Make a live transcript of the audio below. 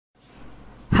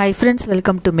Hi friends,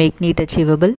 welcome to Make Neet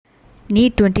Achievable.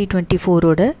 Neet 2024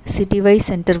 ஓட city wise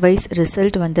center wise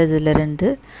result வந்ததிலிருந்து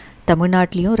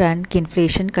தமிழ்நாட்டிலும் rank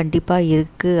inflation கண்டிப்பா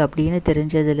இருக்கு அப்படினு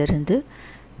தெரிஞ்சதிலிருந்து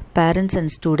parents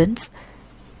and students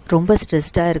ரொம்ப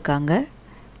ஸ்ட்ரெஸ்டா இருக்காங்க.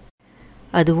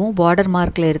 அதுவும் border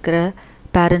markல இருக்கிற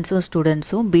parentsம்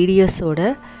studentsம் BDS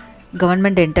ஓட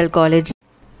government dental college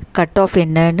cut off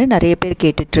என்னன்னு நிறைய பேர்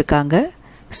கேட்டுட்டு இருக்காங்க.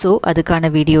 So அதுக்கான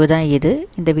வீடியோ தான் இது.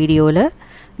 இந்த வீடியோல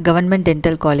government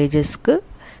dental collegesக்கு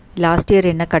last year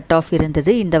என்ன cut off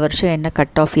இருந்தது, இந்த வருஷம் என்ன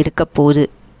cut off இருக்க போகுது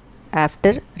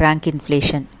after rank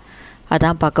inflation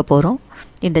அதான் பார்க்க போறோம்.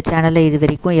 இந்த சேனலை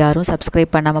இதுவரைக்கும் யாரும்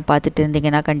subscribe பண்ணாம பார்த்துட்டு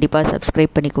இருந்தீங்கன்னா கண்டிப்பா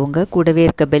subscribe பண்ணிக்கோங்க. கூடவே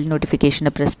இருக்க bell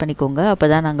notification-ஐ press பண்ணிக்கோங்க.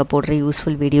 அப்பதான் நாங்க போடுற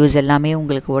useful videos எல்லாமே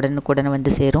உங்களுக்கு உடனுக்குடன்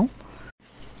வந்து சேரும்.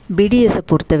 BDS-ஐ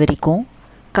பொறுத்தவரைக்கும்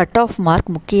cut off mark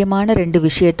முக்கியமான ரெண்டு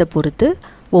விஷயத்தை பொறுத்து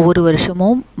ஒவ்வொரு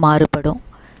வருஷமும் மாறுபடும்.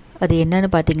 அது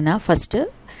என்னன்னு பாத்தீங்கன்னா ஃபர்ஸ்ட்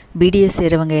BDS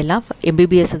சேரவங்க எல்லாம்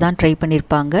MBBS தான் ட்ரை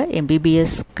பண்ணிருப்பாங்க.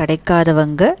 MBBS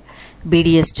கிடைக்காதவங்க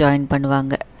BDS ஜாயின்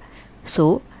பண்ணுவாங்க. சோ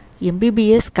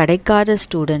MBBS கிடைக்காத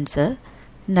ஸ்டூடண்ட்ஸ்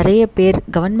நிறைய பேர்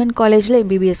கவர்மெண்ட் காலேஜ்ல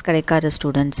MBBS கிடைக்காத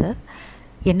ஸ்டூடண்ட்ஸ்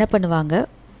என்ன பண்ணுவாங்க,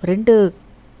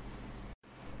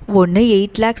 ஒன்னு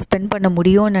 8 lakhs ஸ்பெண்ட் பண்ண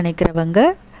முடியும்னு நினைக்கிறவங்க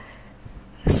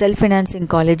self financing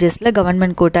காலேजेसல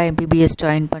government quota MBBS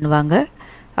join பண்ணுவாங்க.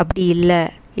 அப்படி இல்ல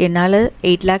என்னால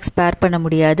 8 lakhs ஸ்பேர் பண்ண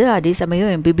முடியாது, அதே சமயம்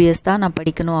MBBS தான் நான்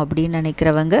படிக்கணும் அப்படி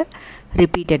நினைக்கிறவங்க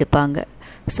ரிப்பீட் எடுப்பாங்க.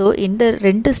 சோ இந்த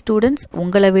ரெண்டு ஸ்டூடண்ட்ஸ்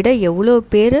உங்களை விட எவ்வளவு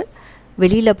பேர்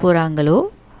வெளியில போறாங்களோ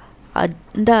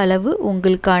அந்த அளவு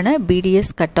உங்களுக்கான BDS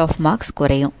கட் ஆஃப் மார்க்ஸ்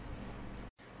குறையும்.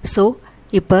 சோ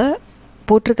இப்போ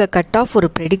போட்ருக்க கட் ஆஃப் ஒரு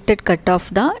predicted கட் ஆஃப்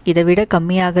தான். இதை விட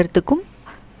கம்மியாகிறதுக்கும்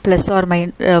plus or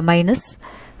minus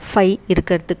 5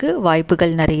 இருக்கிறதுக்கு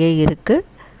வாய்ப்புகள் நிறைய இருக்கு.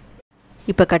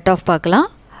 இப்போ கட் ஆஃப் பார்க்கலாம்.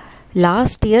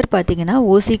 லாஸ்ட் இயர் பாத்தீங்கன்னா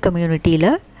OC கம்யூனிட்டில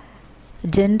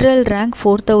general rank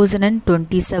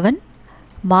 4027,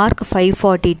 mark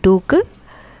 542க்கு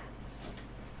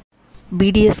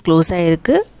BDS close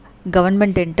ஆயிருக்கு.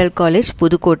 கவர்மெண்ட் டென்டல் காலேஜ்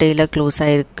புதுக்கோட்டையில க்ளோஸ்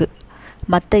ஆயிருக்கு.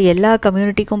 மற்ற எல்லா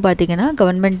கம்யூனிட்டிக்கும் பாத்தீங்கன்னா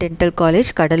கவர்மெண்ட் டென்டல்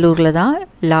காலேஜ் கடலூர்ல தான்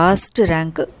லாஸ்ட்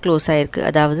ரேங்க் க்ளோஸ் ஆயிருக்கு.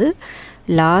 அதாவது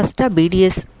லாஸ்டா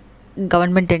BDS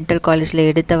கவர்மெண்ட் டென்டல் காலேஜ்ல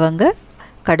எடுத்தவங்க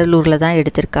கடலூர்ல தான்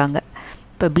எடுத்திருக்காங்க.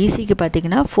 இப்போ BCக்கு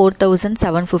பாத்தீங்கன்னா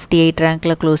 4758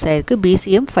 ரேங்க்ல க்ளோஸ் ஆயிருக்கு.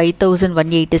 BCM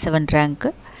 5187 ரேங்க்,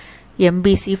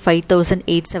 MBC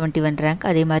 5871 ரேங்க்,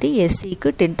 அதே மாதிரி SCக்கு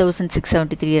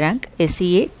 10673 rank,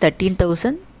 SCA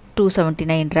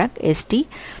 13279 rank, ST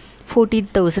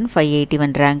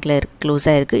 14581 ரேங்க்ல close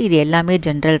ஆயிருக்கு. இது எல்லாமே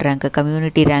ஜெனரல் ரேங்க்,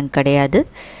 கம்யூனிட்டி ரேங்க் கிடையாது.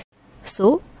 ஸோ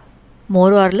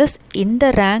மோர் ஆர் லெஸ் இந்த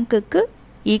ரேங்க்குக்கு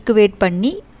ஈக்குவேட்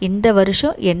பண்ணி இந்த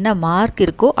வருஷம் என்ன மார்க்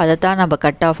இருக்கோ அதை தான் நம்ம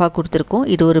கட் ஆஃபாக கொடுத்துருக்கோம்.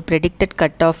 இது ஒரு ப்ரெடிக்டட்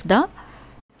கட் ஆஃப் தான்.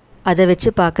 அதை வச்சு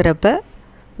பார்க்குறப்ப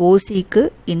ஓசிக்கு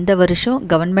இந்த வருஷம்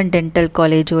கவர்மெண்ட் டென்டல்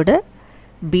காலேஜோட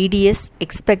BDS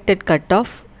expected cut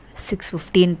off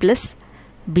 615+,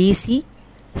 BC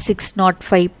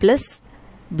 605+,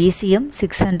 BCM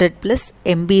 600+,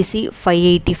 MBC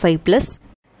 585+,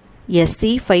 SC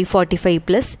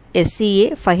 545+, SCA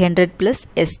 500+,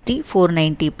 ST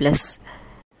 490+.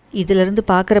 இதிலிருந்து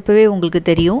பார்க்குறப்பவே உங்களுக்கு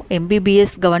தெரியும்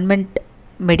MBBS government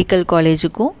medical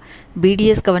காலேஜுக்கும்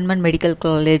BDS government medical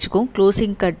காலேஜுக்கும்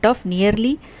closing cut off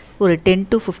nearly ஒரு 10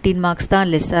 to 15 மார்க்ஸ் தான்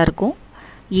லெஸ்ஸாக இருக்கும்.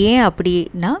 ஏன்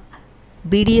அப்படின்னா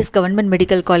BDS கவர்மெண்ட்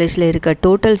மெடிக்கல் காலேஜில் இருக்க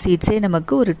டோட்டல் சீட்ஸே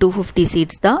நமக்கு ஒரு 250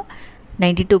 சீட்ஸ் தான்.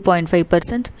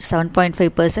 92.5%,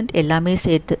 7.5% எல்லாமே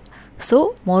சேர்த்து. ஸோ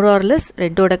மோர் ஆர் லெஸ்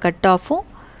ரெண்டோட கட் ஆஃபும்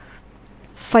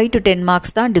 5 to 10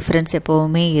 மார்க்ஸ் தான் டிஃப்ரென்ஸ்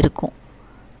எப்போவுமே இருக்கும்.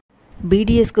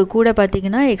 BDSக்கு கூட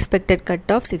பார்த்தீங்கன்னா எக்ஸ்பெக்டட்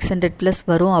கட் ஆஃப் 600+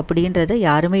 வரும் அப்படின்றத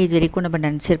யாருமே இது வரைக்கும் நம்ம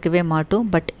நினச்சிருக்கவே மாட்டோம்.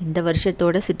 பட் இந்த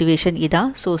வருஷத்தோட சிச்சுவேஷன்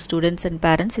இதான். ஸோ ஸ்டூடெண்ட்ஸ் அண்ட்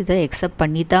பேரண்ட்ஸ் இதை எக்ஸப்ட்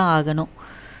பண்ணி தான் ஆகணும்.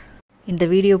 இந்த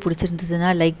வீடியோ பிடிச்சிருந்ததுன்னா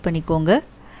லைக் பண்ணிக்கோங்க.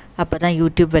 அப்போ தான்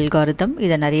யூடியூப் அல்காரிதம்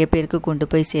இதை நிறைய பேருக்கு கொண்டு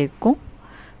போய் சேர்க்கும்.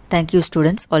 Thank you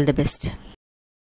students, all the best.